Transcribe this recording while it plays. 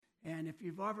And if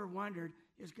you've ever wondered,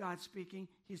 is God speaking?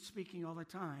 He's speaking all the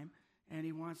time, and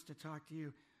he wants to talk to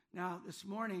you. Now, this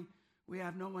morning, we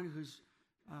have no one who's,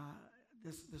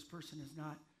 this person is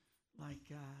not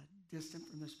distant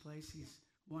from this place. He's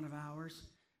one of ours.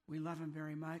 We love him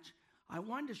very much. I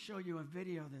wanted to show you a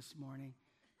video this morning,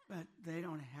 but they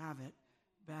don't have it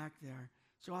back there.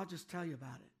 So I'll just tell you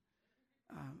about it.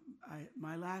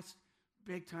 My last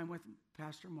big time with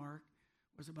Pastor Mark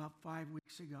was about 5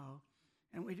 weeks ago,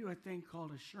 and we do a thing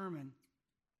called a Sherman,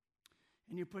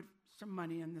 and you put some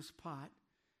money in this pot,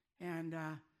 and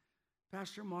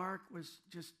Pastor Mark was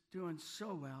just doing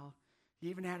so well. He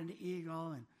even had an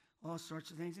eagle and all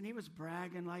sorts of things, and he was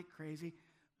bragging like crazy.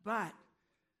 But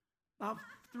about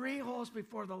 3 holes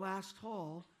before the last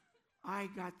hole, I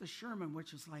got the Sherman,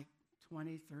 which is like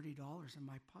 $20, $30 in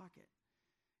my pocket.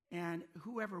 And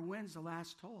whoever wins the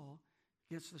last hole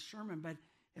gets the Sherman. But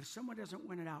if someone doesn't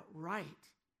win it outright,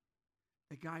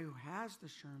 the guy who has the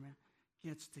Sherman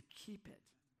gets to keep it.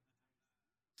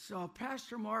 So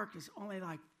Pastor Mark is only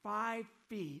like 5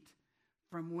 feet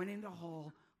from winning the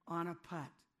hole on a putt.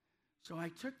 So I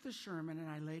took the Sherman and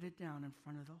I laid it down in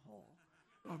front of the hole,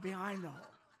 or behind the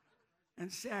hole,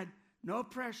 and said, no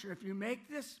pressure. If you make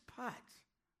this putt,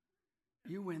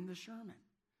 you win the Sherman.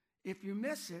 If you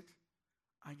miss it,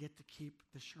 I get to keep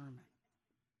the Sherman.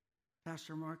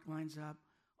 Pastor Mark lines up.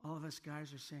 All of us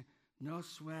guys are saying, no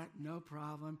sweat, no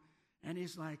problem. And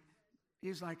he's like,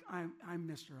 I'm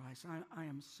Mr. Ice. I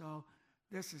am so,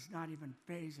 this is not even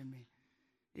fazing me.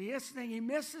 He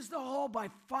misses the hole by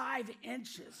 5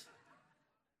 inches.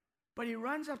 But he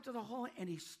runs up to the hole and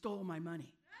he stole my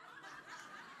money.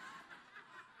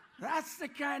 That's the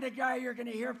kind of guy you're going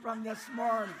to hear from this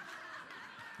morning.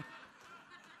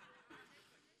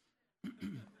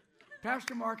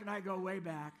 Pastor Mark and I go way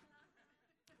back.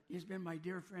 He's been my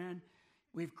dear friend.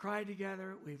 We've cried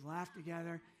together. We've laughed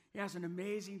together. He has an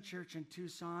amazing church in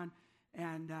Tucson,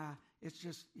 and he's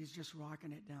just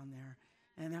rocking it down there.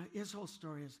 And his whole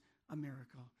story is a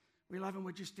miracle. We love him.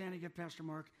 Would you stand and give Pastor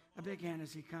Mark a big hand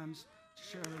as he comes to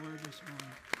share the word this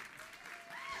morning?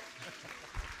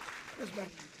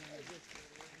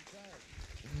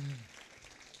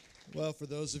 Well, for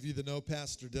those of you that know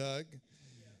Pastor Doug,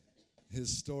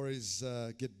 his stories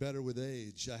get better with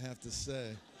age, I have to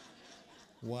say.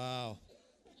 Wow.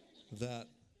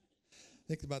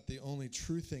 Think about the only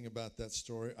true thing about that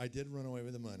story. I did run away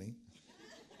with the money,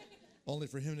 only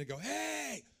for him to go,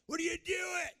 hey, what are you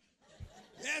doing?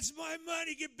 That's my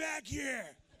money. Get back here.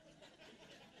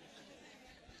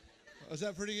 Was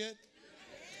that pretty good?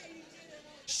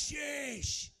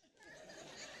 Sheesh.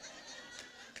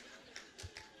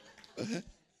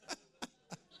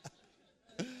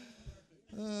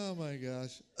 Oh, my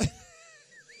gosh.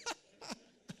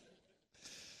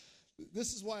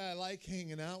 This is why I like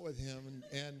hanging out with him.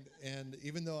 And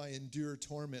even though I endure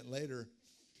torment later,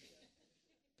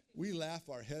 we laugh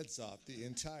our heads off the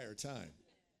entire time.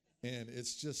 And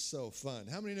it's just so fun.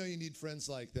 How many know you need friends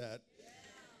like that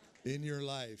in your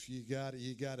life? You got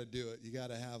to do it. You got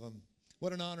to have them.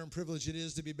 What an honor and privilege it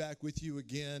is to be back with you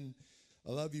again.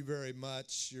 I love you very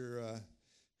much. You're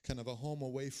kind of a home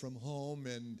away from home,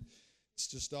 and it's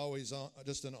just always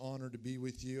just an honor to be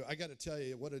with you. I got to tell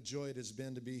you what a joy it has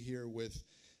been to be here with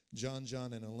John,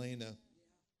 and Elena.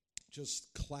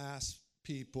 Just class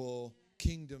people,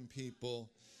 kingdom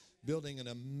people, building an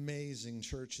amazing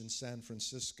church in San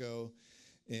Francisco,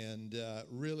 and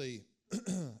really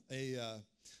a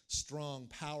strong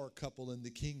power couple in the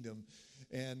kingdom.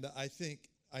 And I think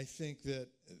that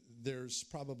there's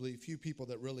probably few people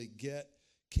that really get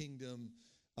kingdom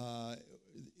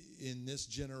in this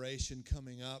generation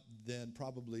coming up than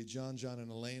probably John, and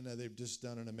Elena. They've just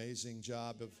done an amazing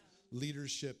job of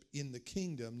leadership in the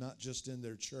kingdom, not just in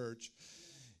their church.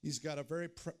 He's got a very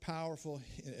powerful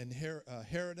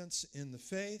inheritance in the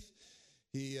faith.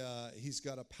 He's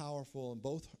got a powerful, and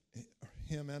both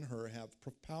him and her have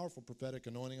powerful prophetic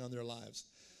anointing on their lives.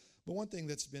 But one thing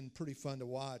that's been pretty fun to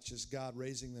watch is God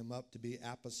raising them up to be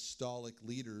apostolic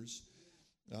leaders,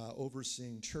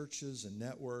 overseeing churches and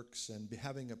networks and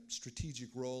having a strategic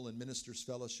role in Ministers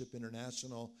Fellowship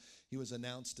International. He was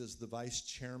announced as the vice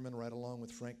chairman right along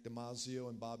with Frank Damasio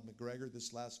and Bob McGregor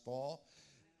this last fall.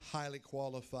 Highly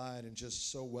qualified and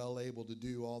just so well able to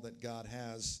do all that God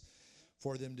has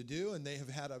for them to do. And they have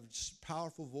had a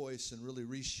powerful voice in really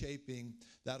reshaping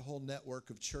that whole network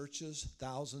of churches,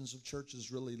 thousands of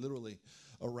churches really literally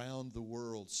around the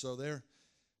world. So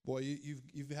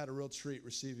you've had a real treat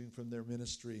receiving from their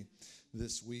ministry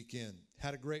this weekend.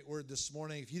 Had a great word this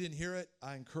morning. If you didn't hear it,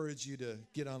 I encourage you to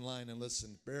get online and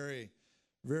listen. Very,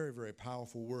 very, very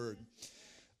powerful word.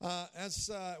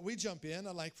 As we jump in,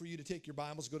 I'd like for you to take your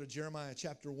Bibles, go to Jeremiah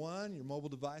chapter 1, your mobile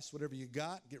device, whatever you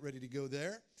got, get ready to go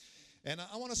there. And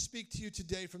I want to speak to you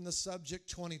today from the subject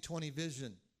 2020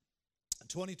 vision.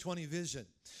 2020 vision.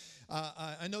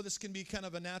 I know this can be kind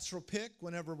of a natural pick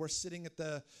whenever we're sitting at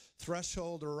the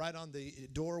threshold or right on the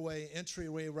doorway,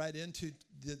 entryway right into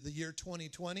the year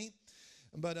 2020.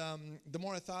 But the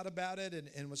more I thought about it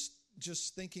and was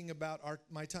just thinking about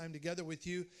my time together with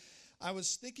you, I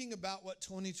was thinking about what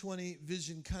 2020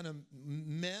 vision kind of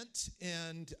meant,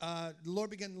 and the Lord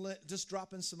began just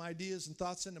dropping some ideas and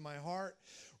thoughts into my heart,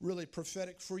 really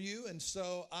prophetic for you. And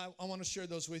so I want to share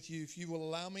those with you, if you will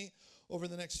allow me, over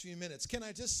the next few minutes. Can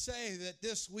I just say that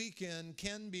this weekend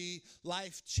can be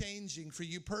life-changing for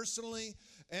you personally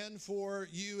and for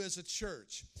you as a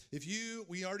church.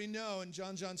 We already know, and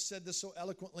John said this so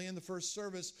eloquently in the first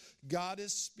service, God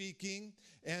is speaking,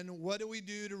 and what do we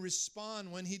do to respond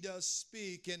when he does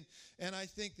speak? And I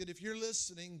think that if you're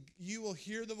listening, you will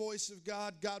hear the voice of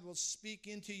God. God will speak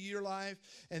into your life,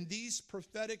 and these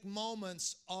prophetic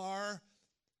moments are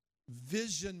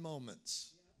vision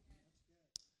moments.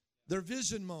 They're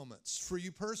vision moments for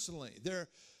you personally.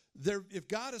 If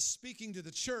God is speaking to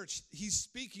the church, he's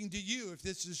speaking to you if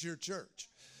this is your church.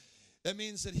 That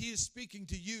means that he is speaking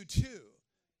to you too.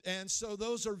 And so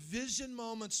those are vision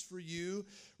moments for you,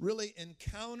 really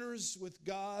encounters with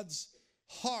God's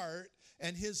heart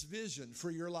and his vision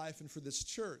for your life and for this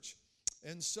church.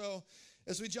 And so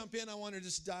as we jump in, I want to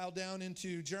just dial down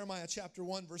into Jeremiah chapter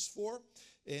 1, verse 4,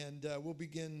 and we'll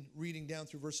begin reading down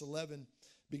through verse 11.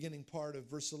 Beginning part of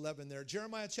verse 11 there.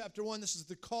 Jeremiah chapter 1, this is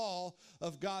the call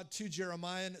of God to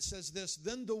Jeremiah, and it says this: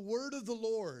 Then the word of the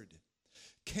Lord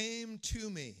came to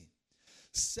me,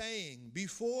 saying,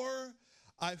 before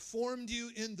I formed you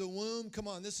in the womb. Come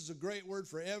on, this is a great word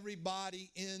for everybody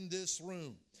in this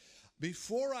room.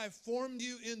 Before I formed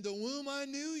you in the womb, I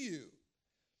knew you.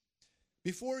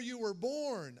 Before you were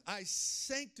born, I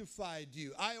sanctified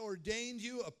you. I ordained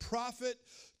you a prophet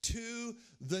to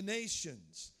the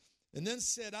nations. And then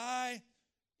said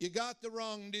you got the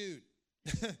wrong dude.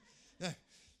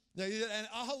 And,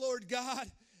 oh, Lord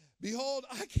God, behold,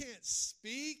 I can't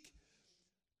speak,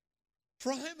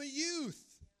 for I am a youth.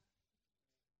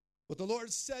 But the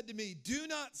Lord said to me, do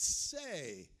not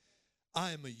say,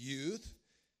 I am a youth,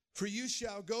 for you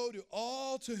shall go to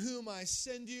all to whom I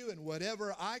send you, and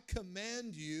whatever I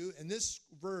command you. And this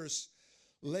verse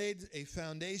laid a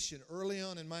foundation early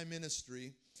on in my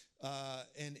ministry.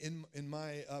 And in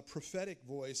my prophetic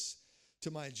voice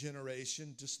to my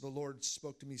generation, just the Lord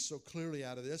spoke to me so clearly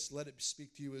out of this. Let it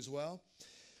speak to you as well.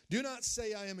 Do not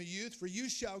say I am a youth, for you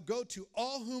shall go to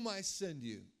all whom I send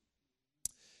you.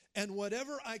 And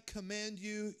whatever I command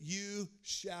you, you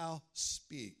shall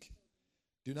speak.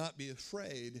 Do not be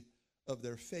afraid of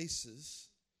their faces,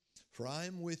 for I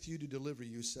am with you to deliver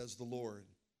you, says the Lord.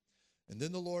 And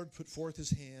then the Lord put forth his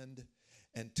hand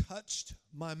and touched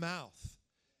my mouth.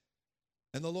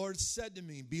 And the Lord said to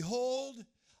me, behold,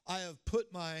 I have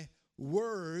put my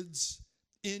words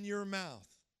in your mouth.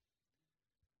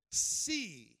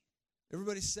 See.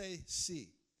 Everybody say, see.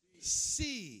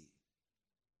 See.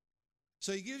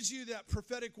 So he gives you that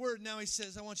prophetic word. Now he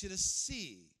says, I want you to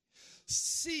see.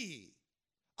 See.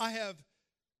 I have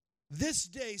this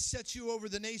day set you over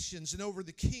the nations and over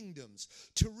the kingdoms,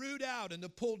 to root out and to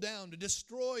pull down, to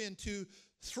destroy and to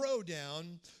throw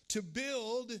down, to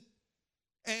build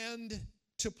and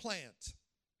to plant.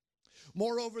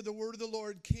 Moreover, the word of the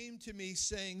Lord came to me,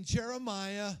 saying,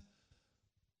 Jeremiah,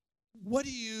 what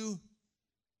do you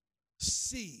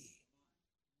see?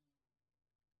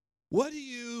 What do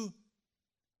you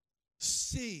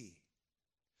see?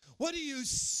 What do you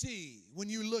see when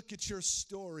you look at your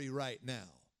story right now?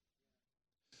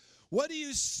 What do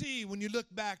you see when you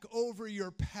look back over your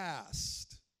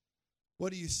past?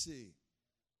 What do you see?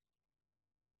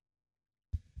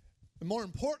 And more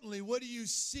importantly, what do you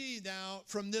see now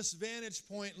from this vantage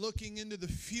point looking into the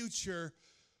future?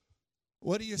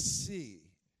 What do you see?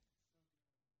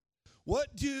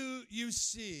 What do you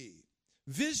see?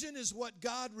 Vision is what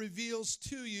God reveals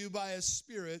to you by His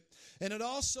Spirit, and it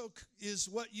also is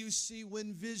what you see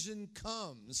when vision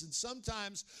comes. And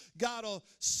sometimes God will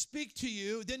speak to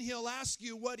you, then He'll ask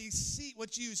you what you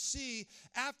see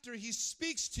after He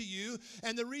speaks to you.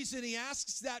 And the reason He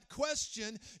asks that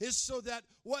question is so that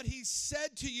what He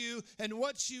said to you and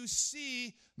what you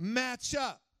see match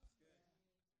up.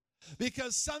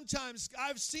 Because sometimes,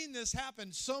 I've seen this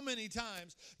happen so many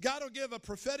times, God will give a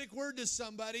prophetic word to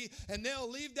somebody and they'll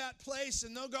leave that place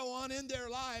and they'll go on in their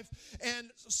life,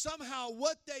 and somehow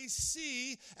what they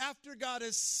see after God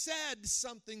has said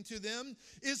something to them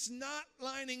is not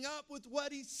lining up with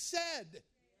what He said.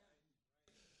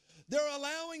 They're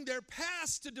allowing their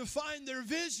past to define their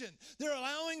vision. They're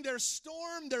allowing their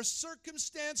storm, their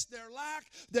circumstance, their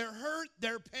lack, their hurt,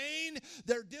 their pain,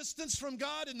 their distance from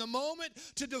God in the moment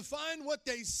to define what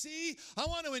they see. I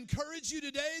want to encourage you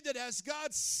today that as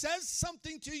God says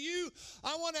something to you,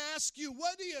 I want to ask you,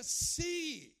 what do you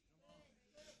see?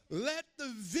 Let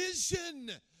the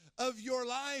vision of your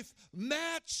life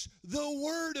match the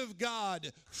Word of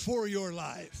God for your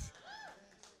life.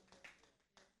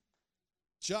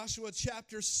 Joshua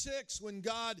chapter 6, when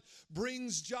God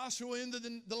brings Joshua into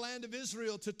the land of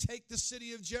Israel to take the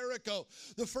city of Jericho,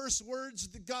 the first words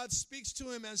that God speaks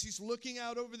to him as he's looking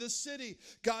out over the city,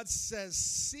 God says,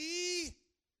 "See,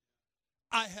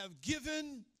 I have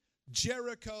given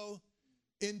Jericho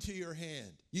into your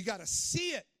hand." You got to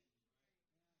see it.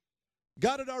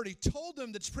 God had already told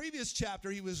him that previous chapter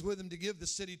he was with him to give the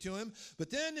city to him. But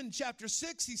then in chapter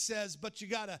 6 he says, but you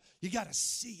gotta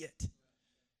see it.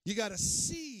 You got to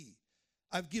see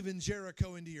I've given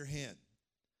Jericho into your hand.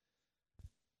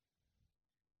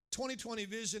 2020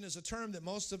 vision is a term that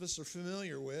most of us are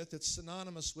familiar with. It's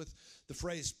synonymous with the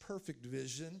phrase perfect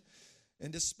vision.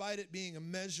 And despite it being a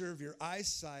measure of your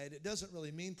eyesight, it doesn't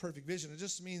really mean perfect vision. It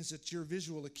just means that your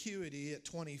visual acuity at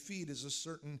 20 feet is a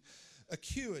certain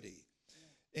acuity.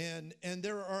 And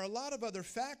there are a lot of other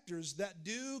factors that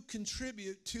do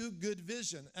contribute to good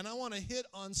vision. And I want to hit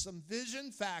on some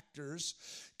vision factors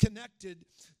connected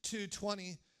to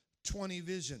 2020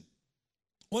 vision.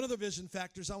 One of the vision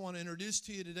factors I want to introduce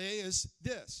to you today is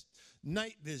this: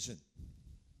 night vision.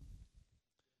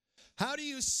 How do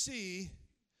you see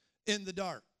in the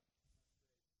dark?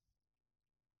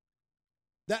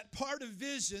 That part of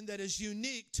vision that is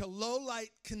unique to low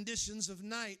light conditions of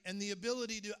night and the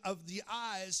ability of the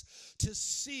eyes to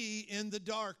see in the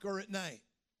dark or at night.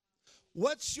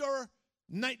 What's your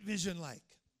night vision like?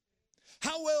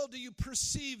 How well do you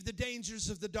perceive the dangers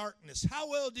of the darkness? How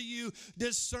well do you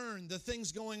discern the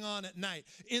things going on at night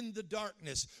in the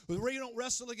darkness? We don't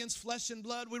wrestle against flesh and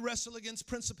blood. We wrestle against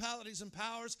principalities and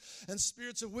powers and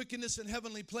spirits of wickedness in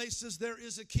heavenly places. There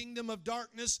is a kingdom of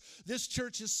darkness. This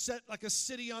church is set like a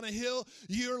city on a hill.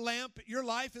 Your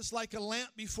life is like a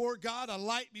lamp before God, a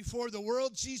light before the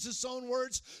world. Jesus' own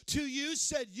words to you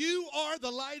said, "You are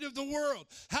the light of the world."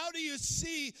 How do you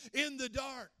see in the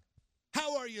dark?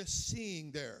 How are you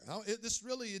seeing there? This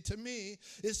really, to me,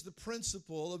 is the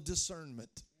principle of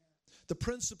discernment. The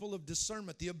principle of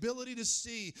discernment, the ability to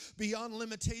see beyond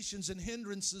limitations and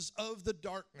hindrances of the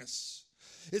darkness.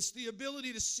 It's the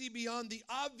ability to see beyond the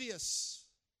obvious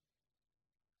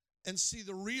and see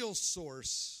the real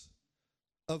source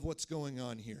of what's going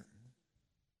on here.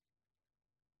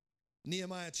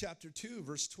 Nehemiah chapter 2,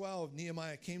 verse 12,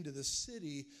 Nehemiah came to the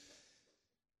city,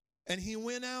 and he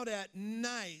went out at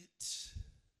night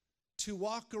to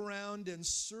walk around and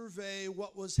survey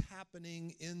what was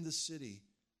happening in the city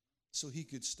so he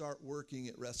could start working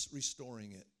at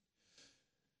restoring it.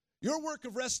 Your work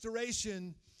of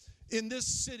restoration in this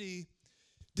city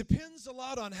depends a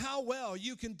lot on how well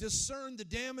you can discern the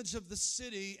damage of the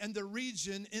city and the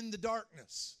region in the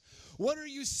darkness. What are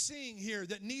you seeing here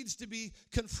that needs to be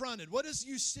confronted? What is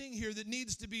you seeing here that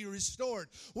needs to be restored?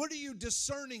 What are you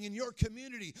discerning in your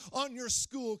community, on your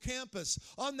school campus,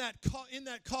 in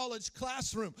that college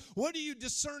classroom? What are you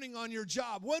discerning on your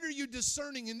job? What are you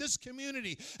discerning in this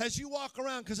community as you walk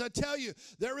around? Because I tell you,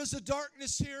 there is a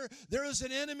darkness here, there is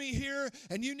an enemy here,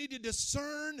 and you need to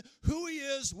discern who he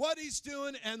is, what he's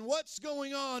doing, and what's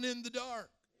going on in the dark.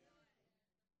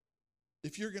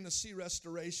 If you're going to see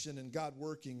restoration and God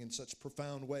working in such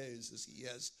profound ways as he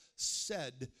has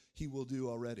said he will do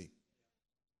already.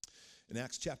 In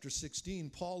Acts chapter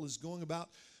 16, Paul is going about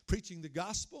preaching the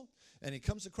gospel, and he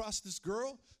comes across this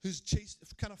girl who's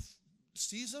kind of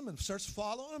sees him and starts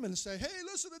following him and say, "Hey,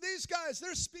 listen to these guys.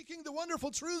 They're speaking the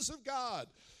wonderful truths of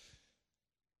God."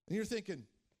 And you're thinking,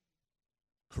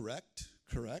 correct.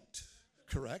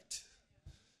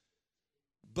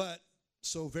 But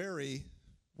so very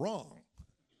wrong.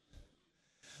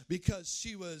 Because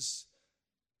she was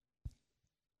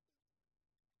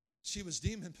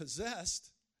demon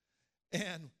possessed,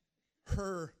 and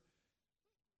her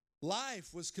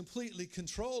life was completely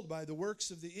controlled by the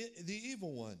works of the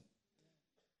evil one.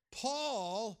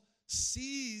 Paul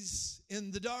sees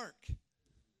in the dark,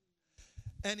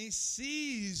 and he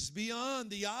sees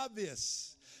beyond the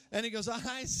obvious, and he goes,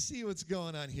 "I see what's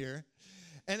going on here."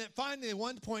 And then finally, at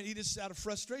one point, he just, out of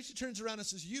frustration, turns around and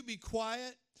says, "You be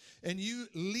quiet." And you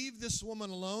leave this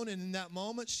woman alone, and in that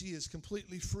moment, she is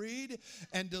completely freed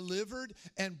and delivered,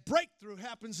 and breakthrough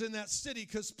happens in that city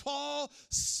because Paul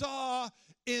saw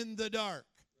in the dark.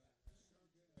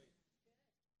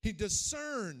 He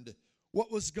discerned what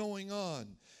was going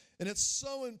on. And it's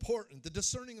so important. The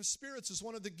discerning of spirits is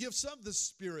one of the gifts of the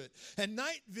Spirit. And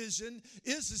night vision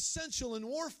is essential in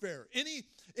warfare.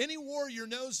 Any warrior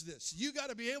knows this. You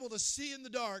got to be able to see in the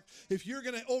dark if you're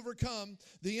going to overcome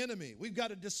the enemy. We've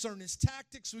got to discern his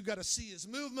tactics. We've got to see his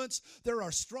movements. There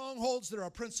are strongholds. There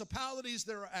are principalities.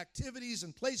 There are activities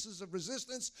and places of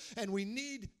resistance. And we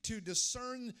need to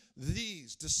discern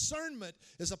these. Discernment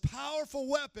is a powerful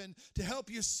weapon to help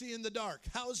you see in the dark.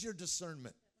 How's your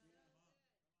discernment?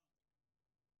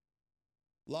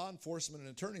 Law enforcement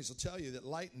and attorneys will tell you that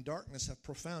light and darkness have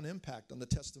profound impact on the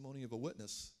testimony of a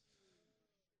witness.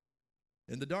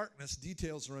 In the darkness,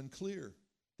 details are unclear.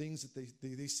 Things that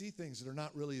they see things that are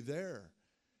not really there.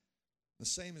 The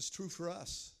same is true for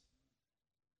us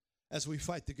as we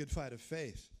fight the good fight of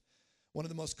faith. One of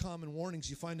the most common warnings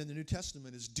you find in the New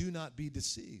Testament is do not be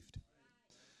deceived.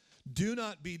 Do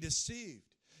not be deceived.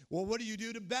 Well, what do you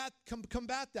do to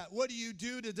combat that? What do you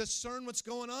do to discern what's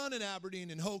going on in Aberdeen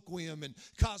and Hoquiam and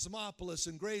Cosmopolis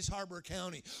and Grays Harbor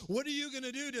County? What are you going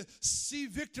to do to see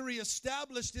victory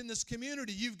established in this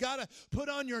community? You've got to put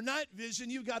on your night vision.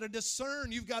 You've got to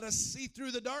discern. You've got to see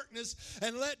through the darkness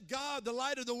and let God, the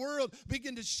light of the world,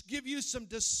 begin to give you some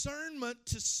discernment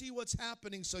to see what's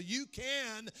happening so you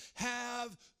can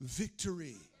have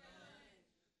victory.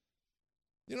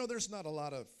 You know, there's not a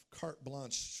lot of carte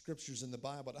blanche scriptures in the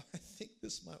Bible, but I think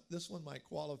this one might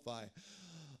qualify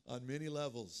on many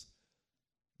levels.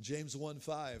 James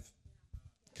 1:5,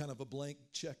 kind of a blank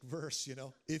check verse, you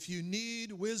know. If you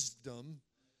need wisdom,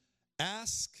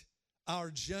 ask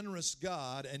our generous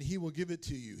God, and he will give it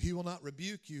to you. He will not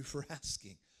rebuke you for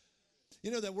asking.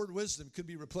 You know, that word wisdom could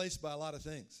be replaced by a lot of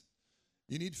things.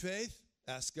 You need faith?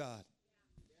 Ask God.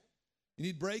 You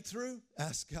need breakthrough?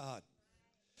 Ask God.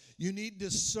 You need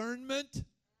discernment?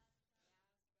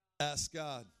 Ask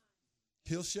God.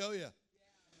 He'll show you.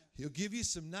 He'll give you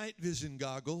some night vision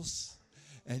goggles,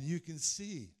 and you can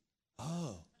see,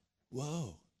 oh,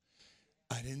 whoa,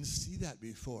 I didn't see that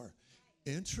before.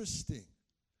 Interesting.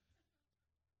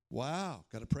 Wow,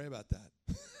 got to pray about that.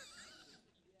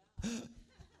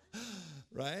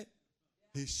 Right?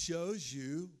 He shows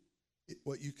you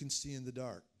what you can see in the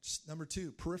dark. Number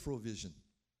 2, peripheral vision.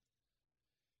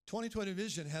 20/20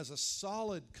 vision has a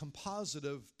solid composite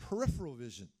of peripheral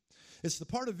vision. It's the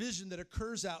part of vision that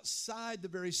occurs outside the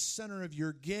very center of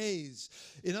your gaze.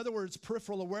 In other words,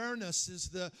 peripheral awareness is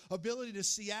the ability to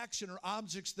see action or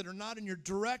objects that are not in your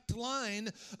direct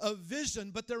line of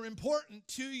vision, but they're important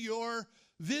to your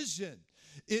vision.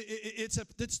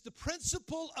 It's the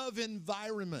principle of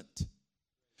environment,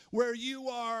 where you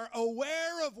are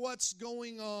aware of what's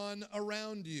going on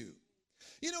around you.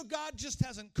 You know, God just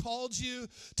hasn't called you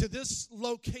to this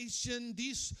location,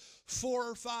 these 4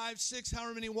 or 5, 6,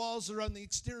 however many walls are on the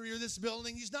exterior of this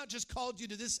building. He's not just called you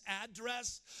to this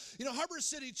address. You know, Harbor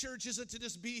City Church isn't to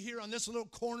just be here on this little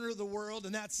corner of the world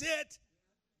and that's it.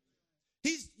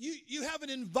 You have an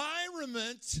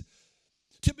environment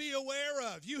to be aware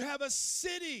of. You have a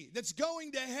city that's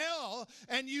going to hell,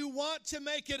 and you want to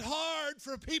make it hard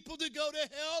for people to go to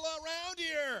hell around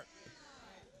here.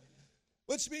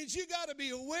 Which means you got to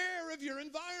be aware of your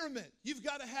environment. You've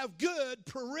got to have good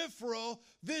peripheral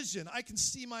vision. I can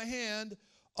see my hand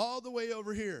all the way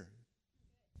over here.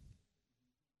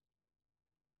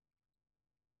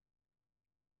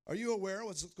 Are you aware of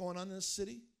what's going on in this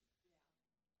city?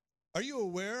 Are you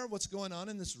aware of what's going on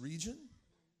in this region?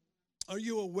 Are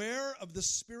you aware of the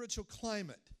spiritual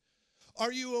climate?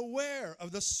 Are you aware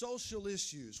of the social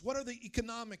issues? What are the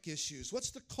economic issues?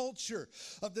 What's the culture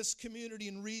of this community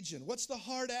and region? What's the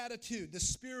heart attitude, the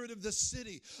spirit of the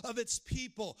city, of its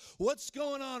people? What's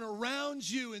going on around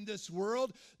you in this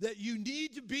world that you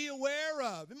need to be aware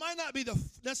of? It might not be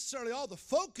necessarily all the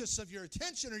focus of your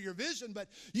attention or your vision, but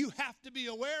you have to be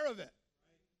aware of it.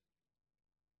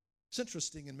 It's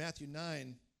interesting in Matthew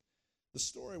 9, the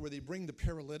story where they bring the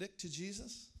paralytic to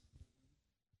Jesus.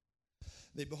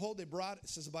 It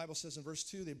says the Bible says in verse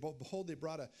 2, they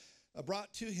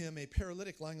brought to him a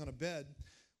paralytic lying on a bed.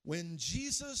 When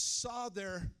Jesus saw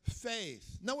their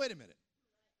faith. Now, wait a minute.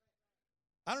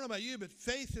 I don't know about you, but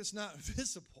faith is not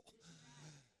visible.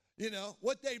 You know,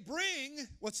 what they bring,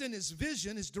 what's in his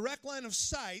vision, his direct line of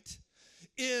sight,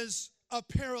 is a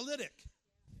paralytic.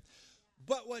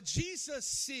 But what Jesus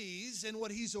sees and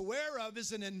what he's aware of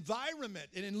is an environment.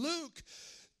 And in Luke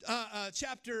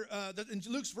in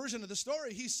Luke's version of the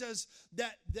story, he says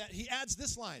that he adds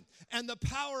this line, and the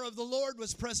power of the Lord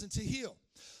was present to heal.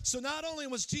 So not only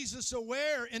was Jesus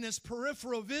aware in his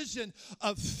peripheral vision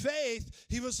of faith,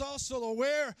 he was also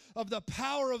aware of the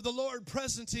power of the Lord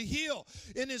present to heal.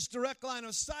 In his direct line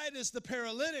of sight is the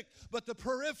paralytic, but the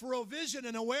peripheral vision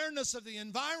and awareness of the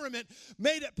environment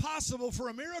made it possible for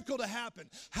a miracle to happen.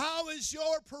 How is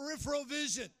your peripheral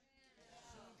vision?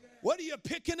 What are you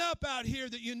picking up out here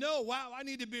that you know, wow, I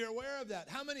need to be aware of that?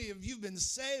 How many of you have been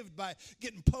saved by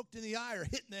getting poked in the eye or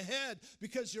hit in the head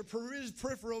because your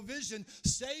peripheral vision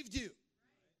saved you?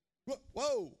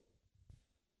 Whoa.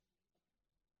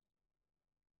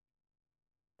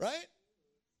 Right?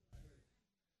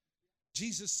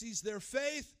 Jesus sees their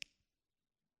faith.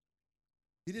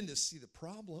 He didn't just see the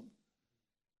problem.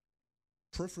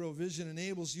 Peripheral vision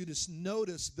enables you to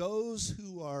notice those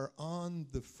who are on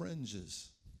the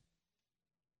fringes.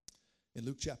 In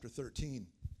Luke chapter 13,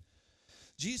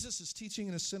 Jesus is teaching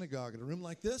in a synagogue in a room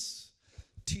like this,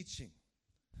 teaching.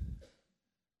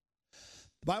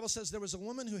 The Bible says there was a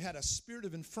woman who had a spirit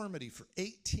of infirmity for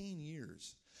 18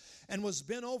 years and was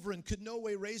bent over and could no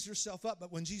way raise herself up.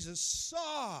 But when Jesus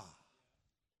saw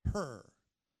her,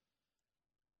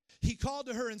 he called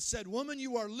to her and said, "Woman,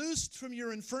 you are loosed from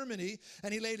your infirmity."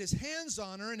 And he laid his hands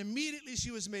on her, and immediately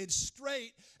she was made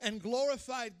straight and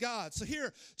glorified God. So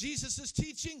here, Jesus is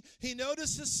teaching. He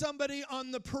notices somebody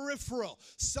on the peripheral,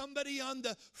 somebody on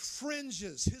the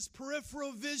fringes. His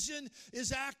peripheral vision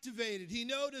is activated. He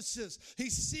notices, he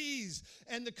sees,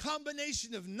 and the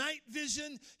combination of night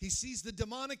vision, he sees the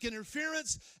demonic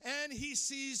interference, and he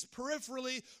sees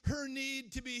peripherally her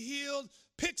need to be healed,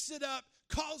 picks it up,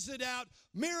 calls it out,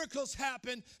 miracles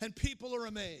happen, and people are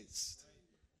amazed.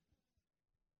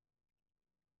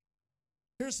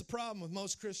 Here's the problem with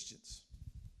most Christians.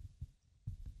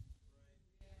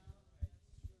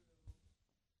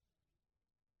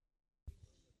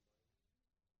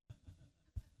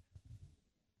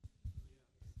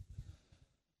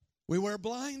 We wear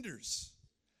blinders.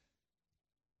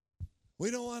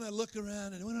 We don't want to look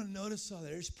around and we don't notice all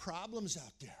there's problems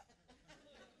out there.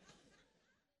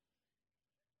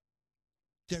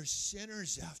 There's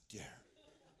sinners out there.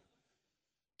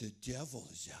 The devil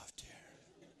is out there.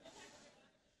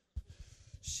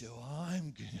 So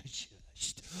I'm going to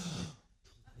just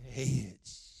play it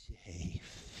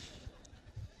safe.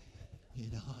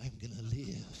 And I'm going to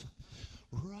live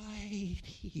right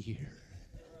here.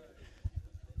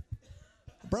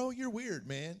 Bro, you're weird,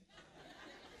 man.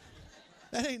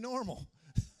 That ain't normal.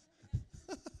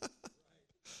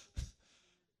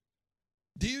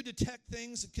 Do you detect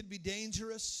things that could be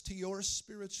dangerous to your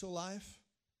spiritual life?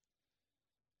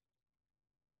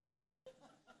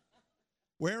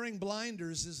 Wearing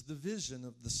blinders is the vision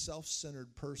of the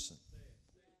self-centered person.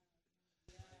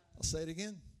 I'll say it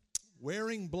again.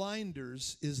 Wearing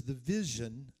blinders is the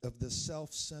vision of the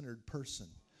self-centered person.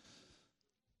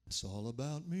 It's all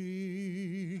about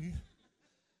me.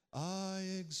 I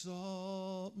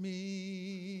exalt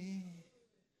me.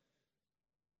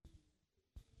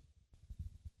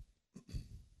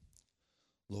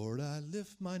 Lord, I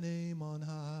lift my name on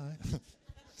high.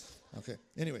 Okay,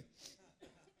 anyway.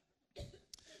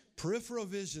 Peripheral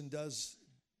vision does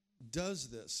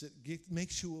this. It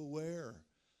makes you aware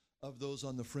of those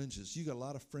on the fringes. You got a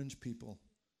lot of fringe people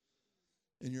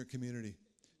in your community.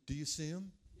 Do you see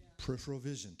them? Yeah. Peripheral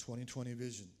vision, 20/20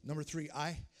 vision. Number 3,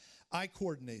 eye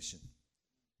coordination.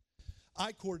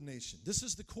 Eye coordination. This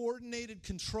is the coordinated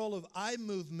control of eye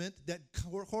movement that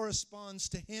corresponds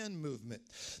to hand movement.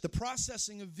 The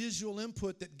processing of visual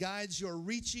input that guides your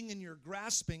reaching and your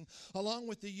grasping, along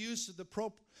with the use of the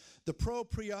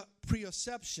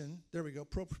proprioception. There we go,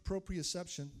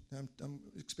 proprioception. I'm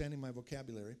expanding my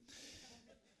vocabulary.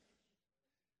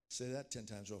 Say that 10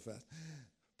 times real fast.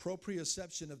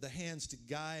 Proprioception of the hands to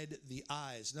guide the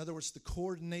eyes. In other words, the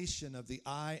coordination of the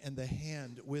eye and the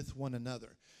hand with one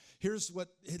another. Here's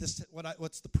what's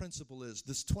the principle is.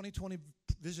 This 20/20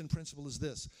 vision principle is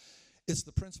this. It's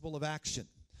the principle of action.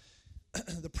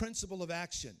 The principle of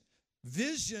action.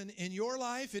 Vision in your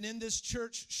life and in this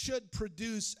church should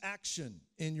produce action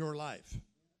in your life.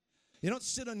 You don't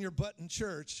sit on your butt in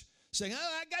church saying,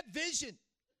 "Oh, I got vision,"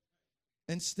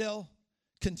 and still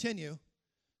continue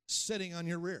sitting on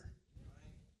your rear.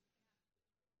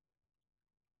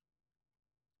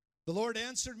 The Lord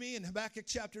answered me in Habakkuk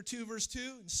chapter 2, verse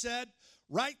 2, and said,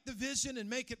 "Write the vision and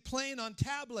make it plain on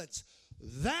tablets,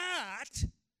 that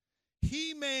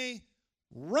he may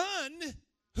run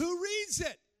who reads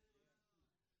it."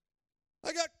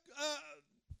 I got,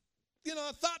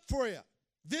 a thought for you.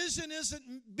 Vision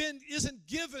isn't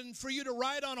given for you to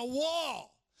write on a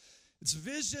wall. It's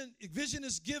vision. Vision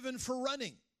is given for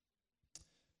running.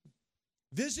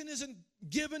 Vision isn't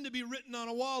given to be written on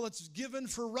a wall. It's given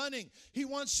for running. He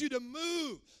wants you to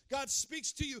move. God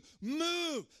speaks to you.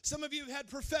 Move. Some of you have had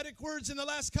prophetic words in the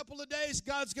last couple of days.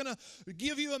 God's going to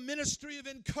give you a ministry of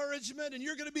encouragement, and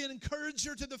you're going to be an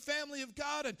encourager to the family of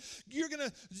God, and you're going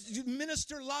to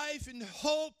minister life and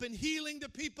hope and healing to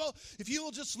people. If you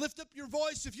will just lift up your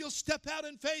voice, if you'll step out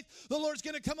in faith, the Lord's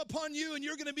going to come upon you, and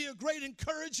you're going to be a great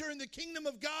encourager in the kingdom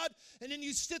of God, and then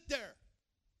you sit there.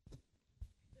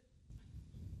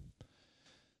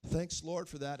 Thanks, Lord,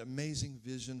 for that amazing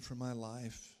vision for my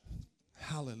life.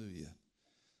 Hallelujah.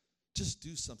 Just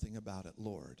do something about it,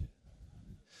 Lord.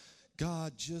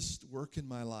 God, just work in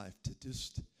my life to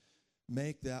just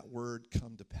make that word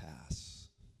come to pass.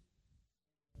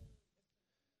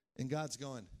 And God's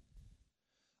going,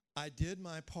 I did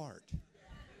my part.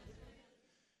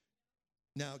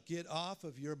 Now get off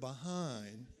of your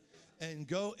behind and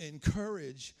go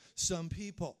encourage some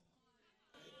people.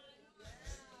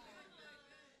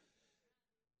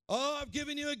 Oh, I've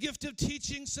given you a gift of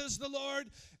teaching, says the Lord.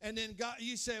 And then God,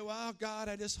 you say, well, God,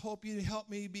 I just hope you help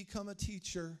me become a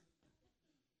teacher.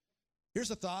 Here's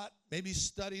a thought. Maybe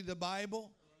study the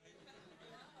Bible.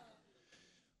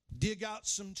 Dig out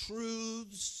some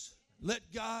truths. Let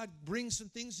God bring some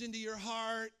things into your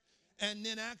heart. And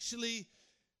then actually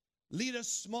lead a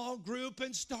small group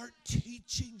and start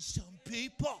teaching some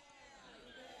people.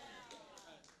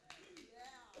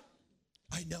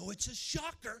 I know it's a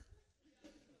shocker.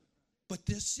 But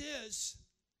this is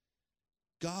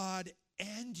God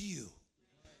and you,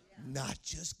 not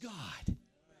just God.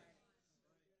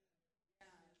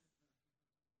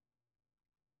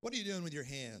 What are you doing with your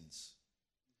hands?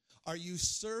 Are you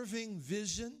serving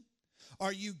vision?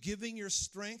 Are you giving your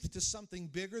strength to something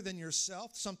bigger than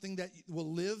yourself, something that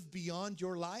will live beyond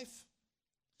your life?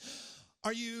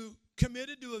 Are you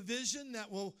committed to a vision that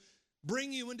will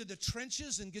bring you into the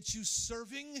trenches and get you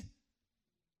serving?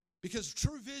 Because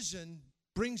true vision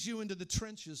brings you into the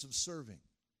trenches of serving.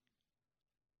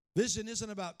 Vision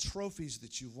isn't about trophies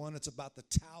that you've won. It's about the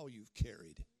towel you've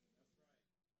carried.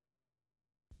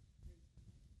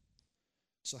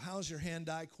 So how's your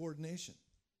hand-eye coordination?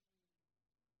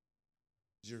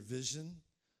 Does your vision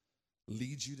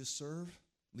lead you to serve?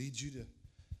 Lead you to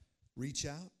reach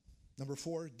out? Number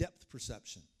 4, depth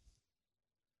perception.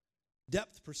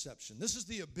 Depth perception. This is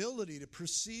the ability to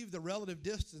perceive the relative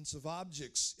distance of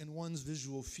objects in one's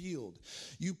visual field.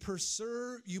 You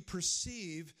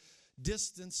perceive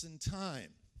distance and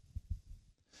time.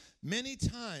 Many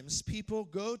times people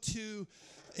go to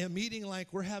a meeting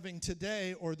like we're having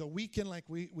today or the weekend like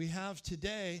we have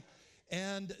today,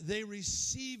 and they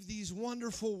receive these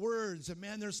wonderful words. And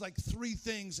man, there's like 3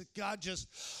 things that God just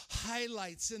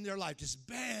highlights in their life. Just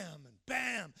bam and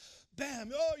bam.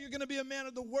 Bam. Oh, you're going to be a man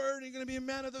of the word. You're going to be a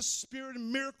man of the spirit, and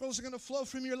miracles are going to flow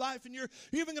from your life. And you're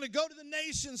even going to go to the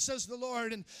nations, says the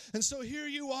Lord. And so here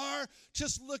you are,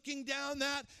 just looking down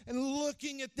that and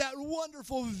looking at that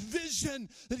wonderful vision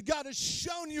that God has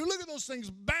shown you. Look at those things.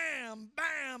 Bam,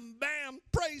 bam, bam.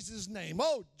 Praise his name.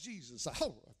 Oh, Jesus.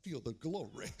 Oh, I feel the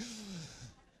glory.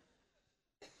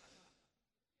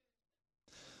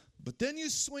 But then you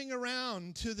swing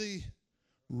around to the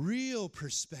real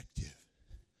perspective.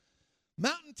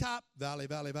 Mountaintop, valley,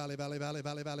 valley, valley, valley, valley,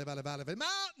 valley, valley, valley, valley, valley,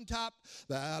 mountaintop,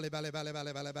 valley, valley, valley,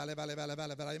 valley, valley, valley, valley, valley,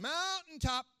 valley, valley,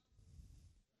 mountaintop.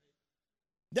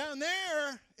 Down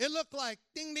there, it looked like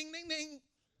ding, ding, ding, ding.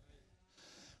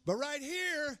 But right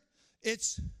here,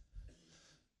 it's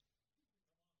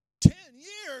 10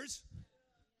 years.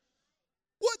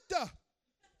 What the?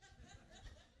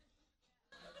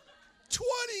 20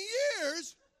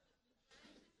 years?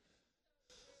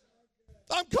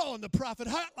 I'm calling the prophet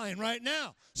hotline right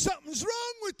now. Something's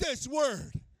wrong with this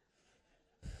word.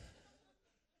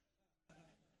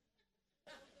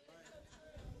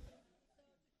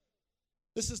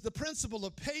 This is the principle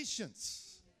of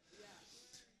patience.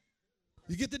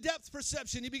 You get the depth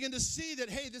perception. You begin to see that,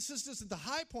 hey, this isn't the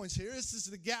high points here. This is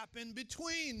the gap in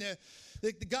between.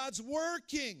 God's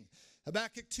working.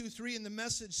 Habakkuk 2:3 in the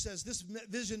Message says, this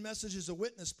vision message is a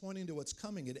witness pointing to what's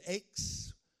coming. It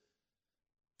aches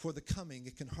for the coming.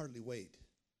 It can hardly wait.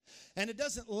 And it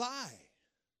doesn't lie.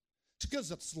 Just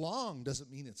because it's long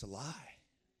doesn't mean it's a lie.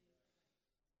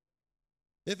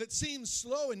 If it seems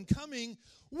slow in coming,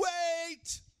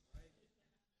 wait.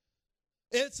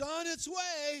 It's on its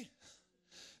way.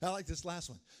 I like this last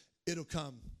one. It'll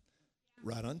come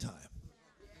right on time.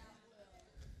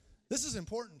 This is an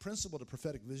important principle to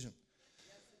prophetic vision.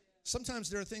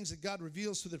 Sometimes there are things that God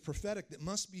reveals through the prophetic that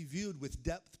must be viewed with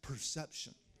depth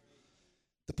perception.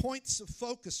 The points of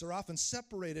focus are often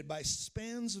separated by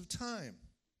spans of time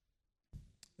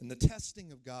and the testing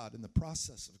of God and the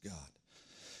process of God.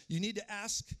 You need to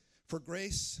ask for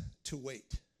grace to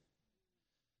wait.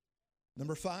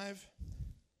 Number 5,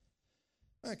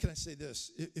 can I say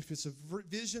this? If it's a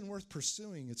vision worth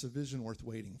pursuing, it's a vision worth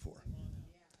waiting for.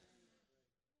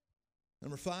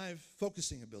 Number 5,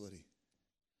 focusing ability.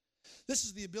 This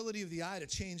is the ability of the eye to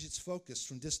change its focus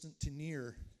from distant to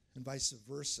near and vice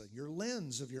versa. Your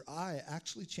lens of your eye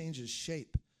actually changes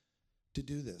shape to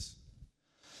do this.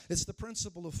 It's the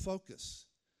principle of focus.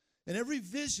 And every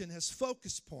vision has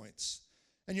focus points.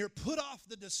 And you're put off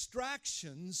the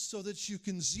distractions so that you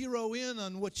can zero in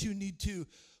on what you need to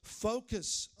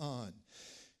focus on.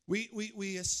 We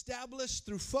establish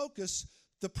through focus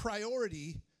the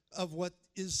priority of what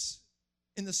is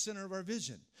in the center of our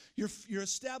vision. You're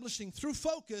establishing through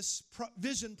focus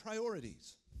vision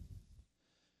priorities.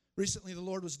 Recently, the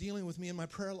Lord was dealing with me in my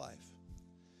prayer life.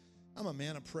 I'm a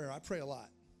man of prayer. I pray a lot.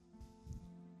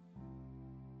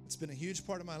 It's been a huge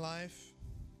part of my life,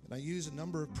 and I use a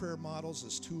number of prayer models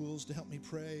as tools to help me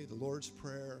pray. The Lord's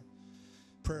Prayer,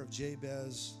 prayer of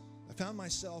Jabez. I found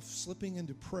myself slipping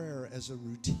into prayer as a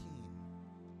routine.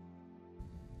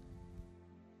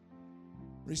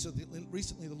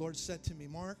 Recently, the Lord said to me,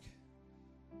 Mark,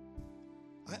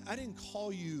 I didn't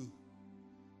call you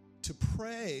to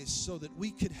pray so that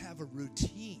we could have a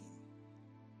routine.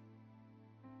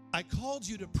 I called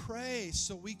you to pray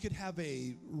so we could have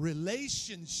a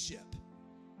relationship.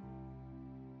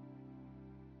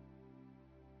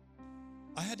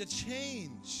 I had to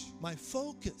change my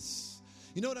focus.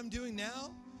 You know what I'm doing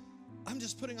now? I'm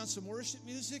just putting on some worship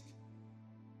music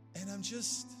and I'm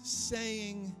just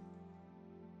saying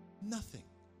nothing.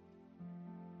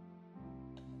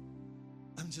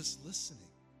 I'm just listening.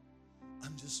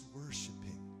 I'm just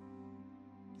worshiping.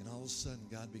 And all of a sudden,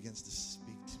 God begins to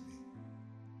speak to me.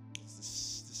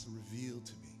 This revealed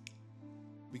to me.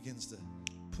 Begins to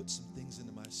put some things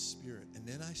into my spirit. And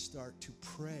then I start to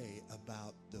pray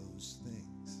about those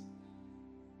things.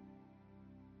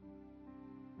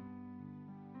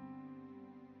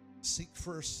 Seek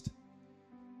first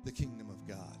the kingdom of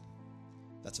God.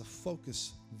 That's a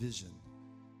focus vision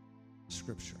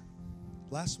scripture.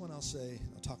 Last one I'll say,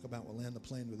 I'll talk about, we'll land the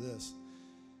plane with this,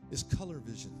 is color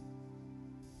vision.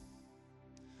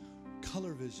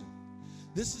 Color vision.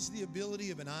 This is the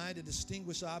ability of an eye to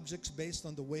distinguish objects based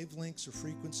on the wavelengths or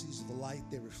frequencies of the light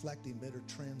they reflect, emit, or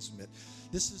transmit.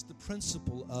 This is the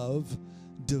principle of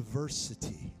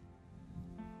diversity.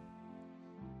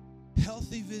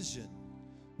 Healthy vision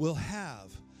will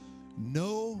have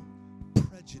no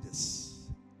prejudice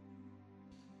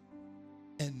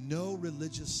and no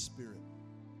religious spirit.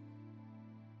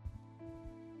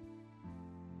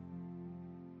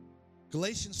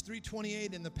 Galatians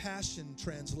 3:28 in the Passion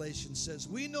Translation says,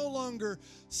 we no longer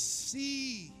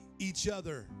see each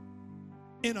other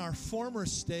in our former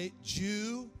state,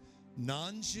 Jew,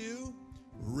 non-Jew,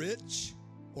 rich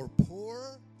or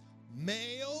poor,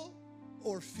 male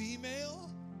or female,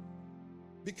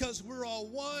 because we're all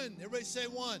one. Everybody say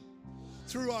one.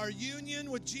 Through our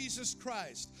union with Jesus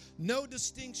Christ. No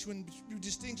distinction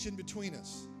between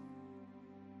us.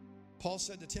 Paul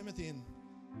said to Timothy in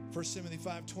 1 Timothy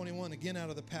 5:21, again out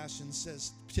of the Passion,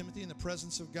 says, Timothy, in the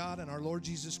presence of God and our Lord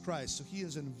Jesus Christ. So he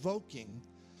is invoking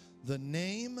the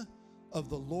name of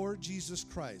the Lord Jesus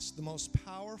Christ, the most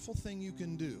powerful thing you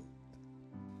can do.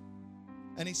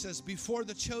 And he says, before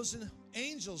the chosen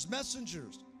angels,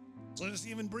 messengers, so let's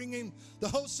even bring in the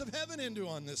hosts of heaven into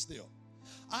on this deal.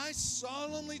 I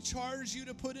solemnly charge you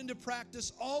to put into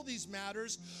practice all these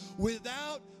matters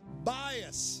without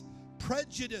bias,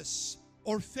 prejudice,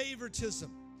 or favoritism.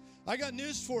 I got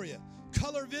news for you.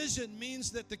 Color vision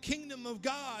means that the kingdom of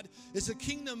God is a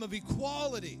kingdom of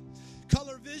equality.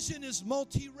 Color vision is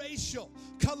multiracial.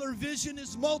 Color vision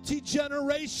is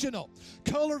multi-generational.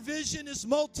 Color vision is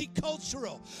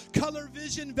multicultural. Color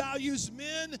vision values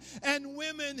men and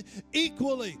women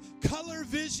equally. Color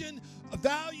vision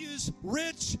values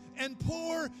rich and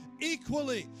poor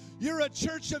equally. You're a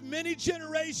church of many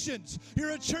generations.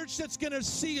 You're a church that's going to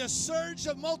see a surge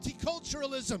of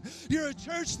multiculturalism. You're a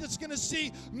church that's going to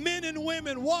see men and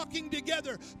women walking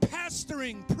together,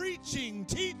 pastoring, preaching,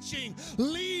 teaching,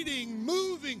 leading,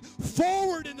 moving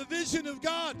forward in the vision of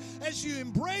God as you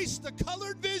embrace the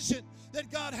colored vision that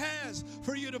God has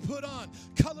for you to put on.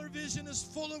 Color vision is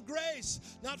full of grace,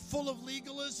 not full of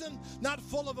legalism, not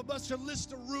full of a bunch of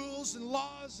list of rules and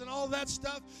laws and all that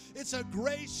stuff. It's a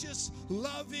gracious,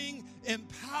 loving,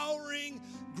 empowering,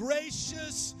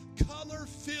 gracious,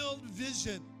 color-filled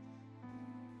vision.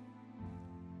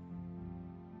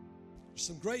 There's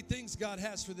some great things God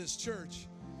has for this church.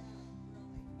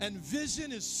 And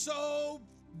vision is so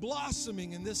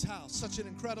blossoming in this house. Such an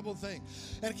incredible thing.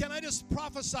 And can I just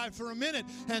prophesy for a minute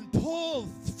and pull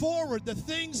forward the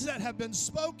things that have been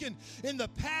spoken in the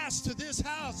past to this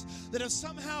house that have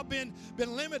somehow been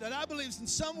limited? I believe in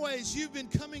some ways you've been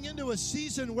coming into a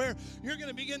season where you're going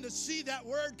to begin to see that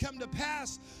word come to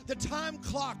pass. The time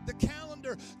clock, the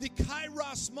calendar, the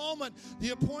kairos moment,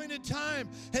 the appointed time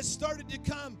has started to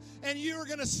come, and you're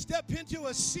going to step into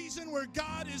a season where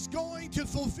God is going to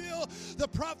fulfill the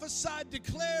prophesied,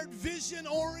 declared,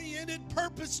 vision-oriented,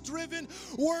 purpose-driven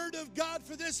word of God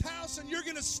for this house. And you're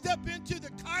going to step into the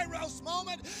kairos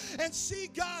moment and see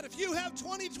God. If you have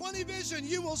 2020 vision,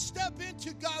 you will step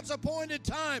into God's appointed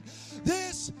time.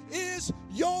 This is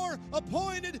your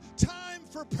appointed time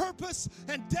for purpose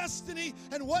and destiny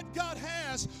and what God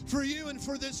has for you and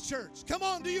for this church. Come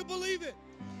on, do you believe it?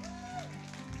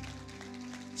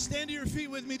 Stand to your feet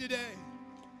with me today.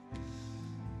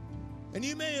 And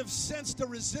you may have sensed a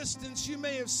resistance. You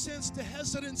may have sensed a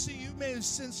hesitancy. You may have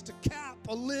sensed a cap,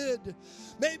 a lid.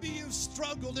 Maybe you've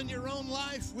struggled in your own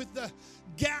life with the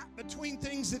gap between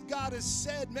things that God has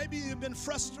said. Maybe you've been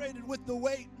frustrated with the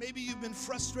wait. Maybe you've been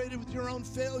frustrated with your own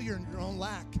failure and your own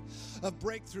lack of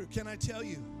breakthrough. Can I tell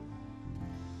you,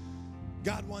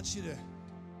 God wants you to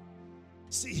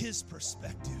see His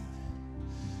perspective.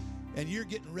 And you're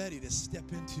getting ready to step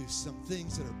into some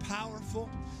things that are powerful,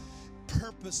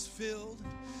 purpose-filled,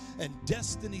 and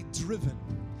destiny-driven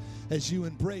as you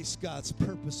embrace God's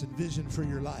purpose and vision for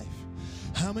your life.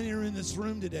 How many are in this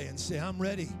room today and say, I'm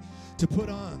ready to put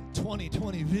on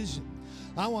 2020 vision?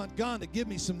 I want God to give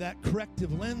me some of that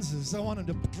corrective lenses. I want Him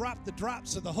to drop the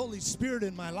drops of the Holy Spirit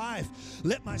in my life.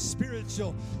 Let my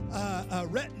spiritual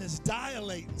retinas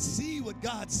dilate and see what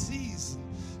God sees.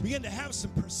 Begin to have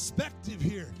some perspective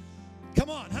here. Come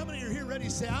on, how many are here ready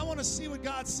to say, I want to see what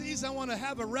God sees. I want to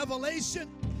have a revelation.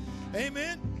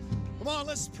 Amen. Come on,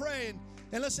 let's pray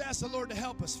and let's ask the Lord to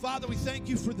help us. Father, we thank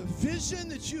you for the vision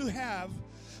that you have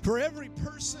for every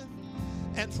person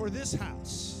and for this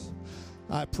house.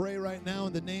 I pray right now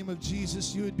in the name of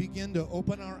Jesus, you would begin to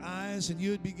open our eyes and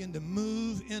you would begin to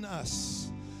move in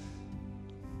us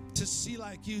to see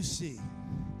like you see.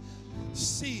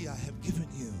 See, I have given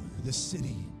you the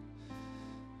city.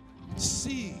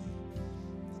 See,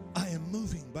 I am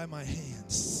moving by my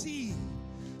hand. See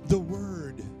the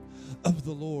word of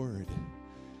the Lord.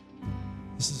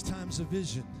 This is times of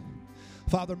vision.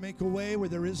 Father, make a way where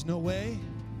there is no way.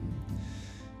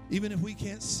 Even if we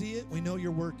can't see it, we know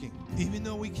you're working. Even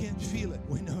though we can't feel it,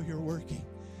 we know you're working.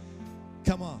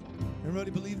 Come on. Everybody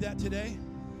believe that today?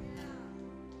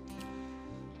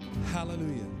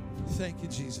 Hallelujah. Thank you,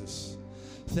 Jesus.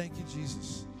 Thank you,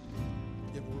 Jesus.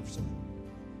 Yeah, we're sorry.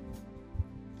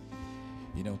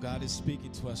 You know, God is speaking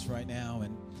to us right now,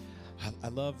 and I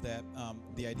love that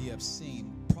the idea of seeing.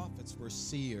 Prophets were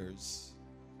seers,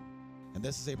 and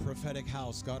this is a prophetic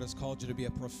house. God has called you to be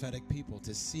a prophetic people,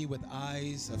 to see with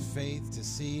eyes of faith, to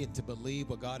see and to believe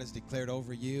what God has declared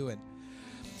over you. And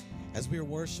as we were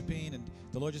worshiping, and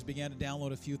the Lord just began to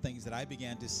download a few things that I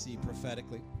began to see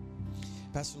prophetically.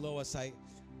 Pastor Lois,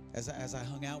 as I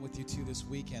hung out with you too this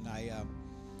weekend, I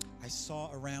saw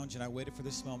around you, and I waited for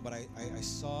this moment, but I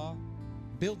saw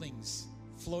buildings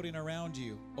floating around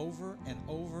you over and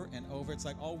over and over. It's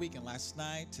like all weekend, last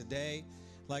night, today,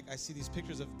 like I see these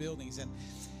pictures of buildings. And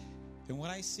what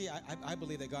I see, I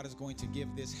believe that God is going to give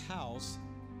this house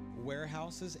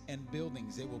warehouses and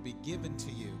buildings. It will be given to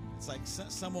you. It's like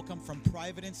some will come from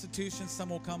private institutions, some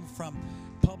will come from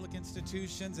public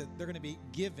institutions, that they're going to be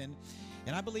given.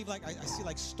 And I believe, like I see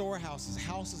like storehouses,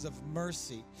 houses of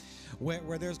mercy,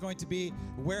 where there's going to be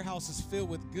warehouses filled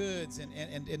with goods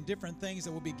and different things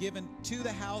that will be given to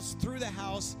the house, through the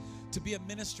house, to be a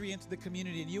ministry into the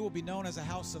community. And you will be known as a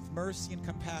house of mercy and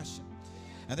compassion.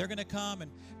 And they're going to come,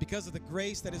 and because of the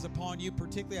grace that is upon you,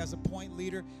 particularly as a point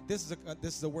leader, this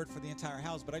is a word for the entire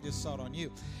house, but I just saw it on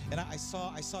you. And I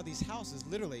saw these houses,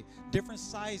 literally different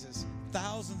sizes,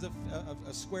 thousands of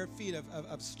square feet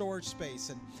of storage space,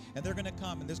 and they're going to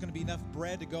come, and there's going to be enough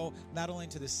bread to go not only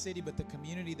into the city, but the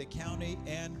community, the county,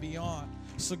 and beyond.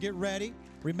 So get ready.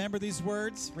 Remember these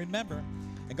words. Remember.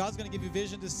 And God's going to give you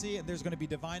vision to see, and there's going to be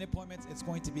divine appointments. It's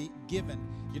going to be given.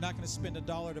 You're not going to spend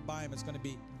 $1 to buy them. It's going to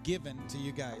be given to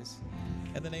you guys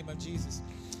in the name of Jesus.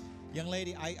 Young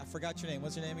lady, I forgot your name.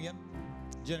 What's your name again?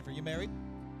 Jennifer, you married?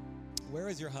 Where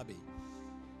is your hubby?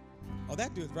 Oh,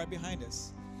 that dude's right behind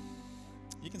us.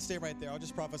 You can stay right there. I'll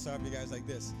just prophesy over you guys like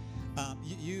this.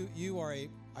 You are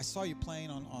I saw you playing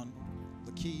on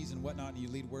the keys and whatnot, and you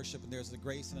lead worship, and there's the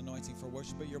grace and anointing for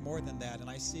worship, but you're more than that. And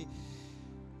I see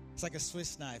It's like a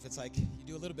Swiss knife. It's like you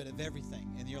do a little bit of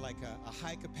everything, and you're like a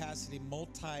high-capacity,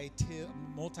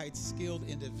 multi-skilled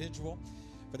individual.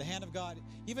 For the hand of God,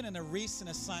 even in a recent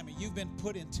assignment, you've been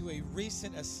put into a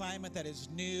recent assignment that is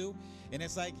new, and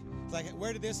it's like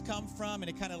where did this come from? And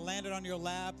it kind of landed on your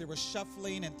lap. There was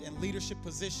shuffling and leadership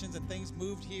positions, and things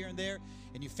moved here and there,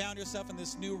 and you found yourself in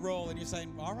this new role, and you're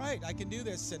saying, all right, I can do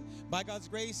this, and by God's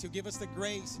grace, He'll give us the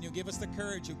grace, and He'll give us the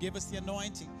courage, He'll give us the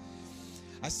anointing.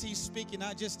 I see you speaking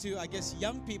not just to, I guess,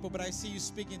 young people, but I see you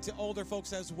speaking to older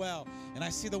folks as well. And I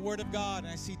see the Word of God,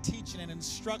 and I see teaching and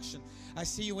instruction. I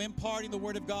see you imparting the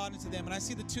Word of God into them. And I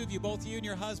see the two of you, both you and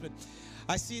your husband.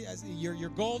 I see your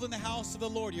gold in the house of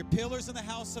the Lord, your pillars in the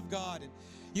house of God. And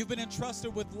you've been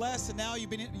entrusted with less, and now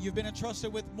you've been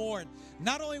entrusted with more. And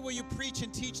not only will you preach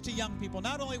and teach to young people,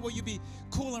 not only will you be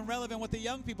cool and relevant with the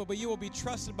young people, but you will be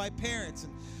trusted by parents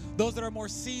and those that are more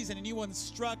seasoned, and you will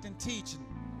instruct and teach. And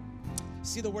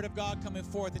see the Word of God coming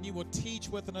forth, and you will teach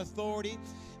with an authority.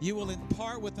 You will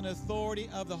impart with an authority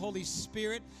of the Holy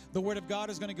Spirit. The Word of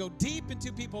God is going to go deep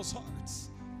into people's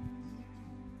hearts.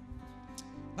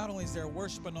 Not only is there a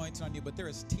worship anointing on you, but there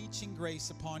is teaching grace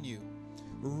upon you.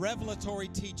 Revelatory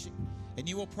teaching. And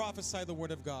you will prophesy the Word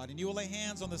of God, and you will lay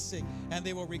hands on the sick, and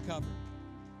they will recover.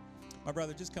 My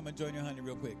brother, just come and join your honey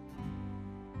real quick.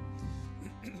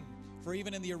 For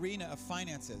even in the arena of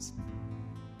finances,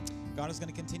 God is going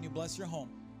to continue to bless your home.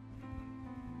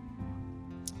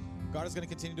 God is going to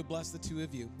continue to bless the two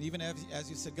of you. Even as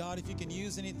you said, God, if you can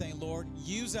use anything, Lord,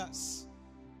 use us.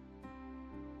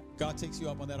 God takes you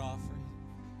up on that offer.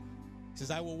 He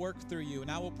says, I will work through you,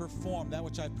 and I will perform that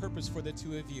which I purposed for the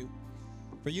two of you.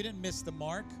 For you didn't miss the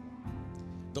mark.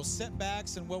 Those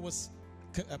setbacks and what was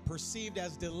perceived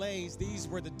as delays, these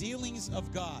were the dealings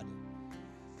of God.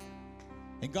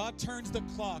 And God turns the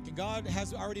clock, and God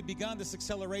has already begun this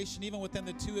acceleration even within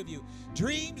the two of you.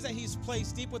 Dreams that He's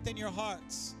placed deep within your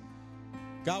hearts,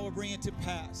 God will bring it to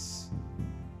pass.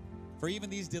 For even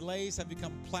these delays have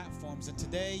become platforms, and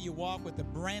today you walk with the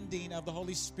branding of the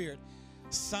Holy Spirit,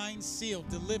 signed, sealed,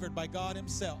 delivered by God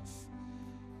Himself.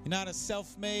 You're not a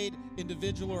self-made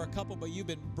individual or a couple, but you've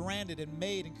been branded and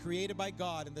made and created by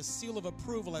God, and the seal of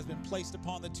approval has been placed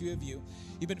upon the two of you.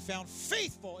 You've been found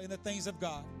faithful in the things of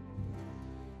God.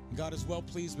 God is well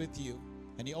pleased with you,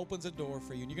 and He opens a door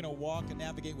for you, and you're going to walk and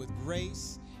navigate with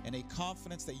grace and a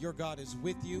confidence that your God is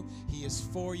with you. He is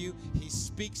for you. He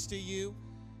speaks to you.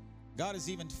 God is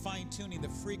even fine-tuning the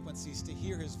frequencies to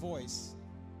hear His voice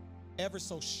ever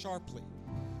so sharply,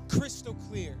 crystal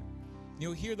clear.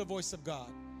 You'll hear the voice of God.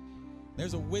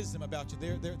 There's a wisdom about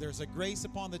you. There's a grace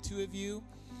upon the two of you,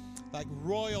 like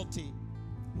royalty,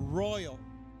 royal.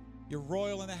 You're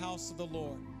royal in the house of the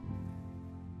Lord.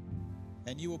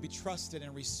 And you will be trusted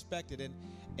and respected and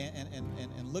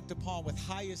looked upon with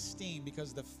high esteem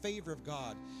because of the favor of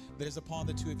God that is upon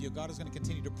the two of you. God is going to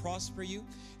continue to prosper you.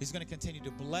 He's going to continue to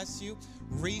bless you.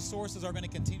 Resources are going to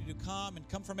continue to come and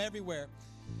come from everywhere.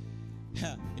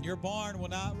 And your barn will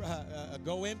not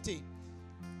go empty.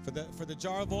 For the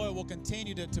jar of oil will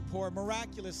continue to pour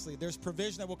miraculously. There's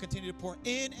provision that will continue to pour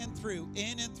in and through.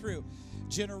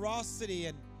 Generosity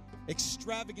and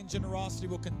extravagant generosity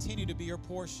will continue to be your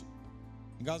portion.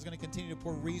 And God's going to continue to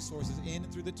pour resources in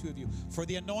and through the two of you. For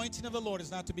the anointing of the Lord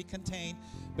is not to be contained,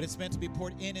 but it's meant to be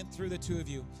poured in and through the two of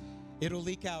you. It'll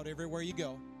leak out everywhere you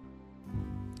go.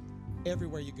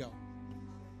 Everywhere you go.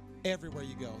 Everywhere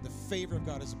you go. The favor of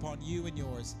God is upon you and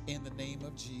yours in the name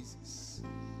of Jesus.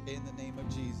 In the name of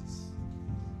Jesus.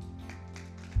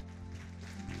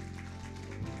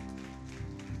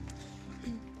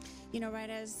 You know, right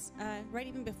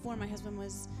even before my husband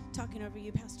was talking over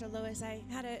you, Pastor Lois, I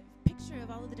had a picture of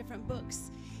all of the different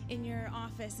books in your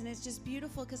office, and it's just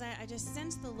beautiful because I just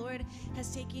sense the Lord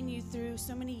has taken you through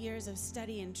so many years of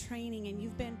study and training, and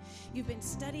you've been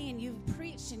studying, you've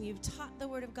preached, and you've taught the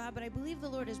Word of God, but I believe the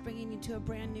Lord is bringing you to a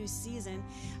brand new season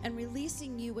and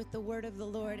releasing you with the Word of the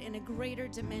Lord in a greater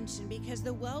dimension, because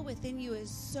the well within you is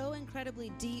so incredibly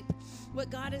deep. What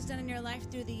God has done in your life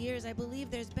through the years, I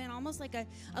believe there's been almost like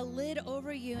a lid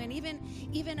over you, and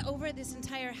even over this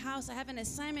entire house. I have an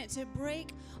assignment to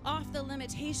break off the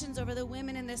limitations over the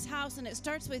women in this house, and it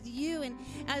starts with you. And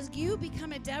as you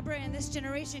become a Deborah in this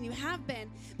generation, you have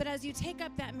been, but as you take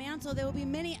up that mantle, there will be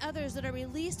many others that are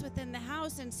released within the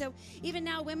house. And so even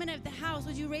now, women of the house,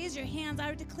 would you raise your hands? I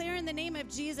would declare in the name of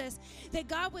Jesus that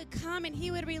God would come and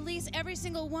He would release every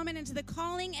single woman into the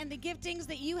calling and the giftings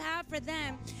that you have for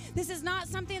them. This is not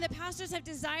something that pastors have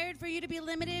desired for you to be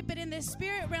limited, but in the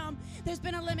spirit realm, realm, there's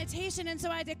been a limitation. And so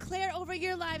I declare over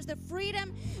your lives the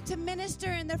freedom to minister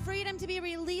and the freedom to be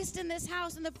released in this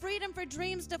house and the freedom for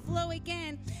dreams to flow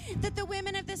again. That the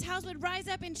women of this house would rise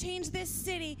up and change this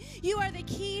city. You are the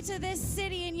key to this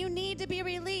city, and you need to be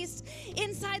released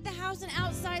inside the house and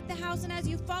outside the house. And as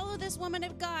you follow this woman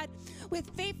of God with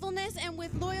faithfulness and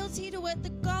with loyalty to what the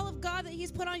call of God that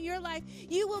He's put on your life,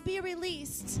 you will be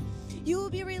released. You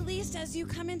will be released as you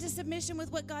come into submission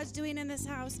with what God's doing in this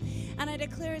house. And I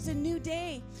declare it's a new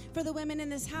day for the women in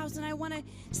this house. And I want to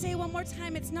say one more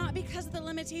time, it's not because of the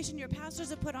limitation your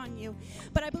pastors have put on you,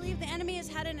 but I believe the enemy has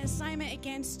had an assignment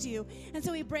against you. And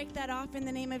so we break that off in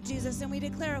the name of Jesus, and we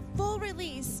declare a full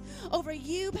release over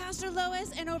you, Pastor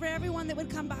Lois, and over everyone that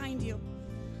would come behind you.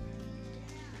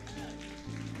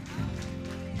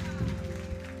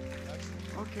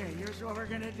 Okay, here's what we're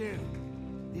going to do.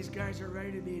 These guys are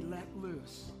ready to be let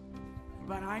loose.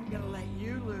 But I'm going to let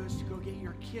you loose to go get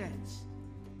your kids.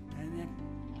 And then,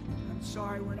 I'm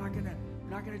sorry, we're not going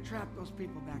to trap those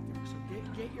people back there. So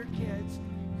get your kids.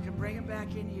 You can bring them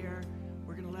back in here.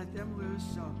 We're going to let them loose.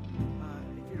 So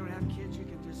if you don't have kids, you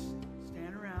can just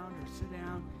stand around or sit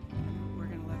down. And we're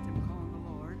going to let them call on the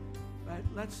Lord. But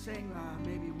let's sing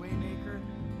maybe Waymaker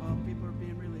while people are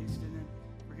being released. And then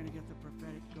we're going to get the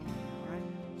prophetic going. All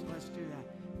right? So let's do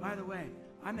that. By the way,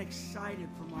 I'm excited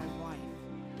for my wife.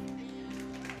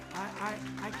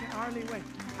 I can hardly wait.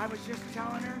 I was just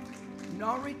telling her,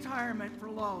 no retirement for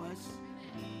Lois.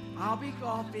 I'll be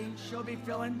golfing. She'll be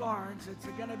filling barns. It's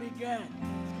going to be good.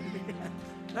 It's going to be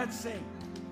good. Let's sing.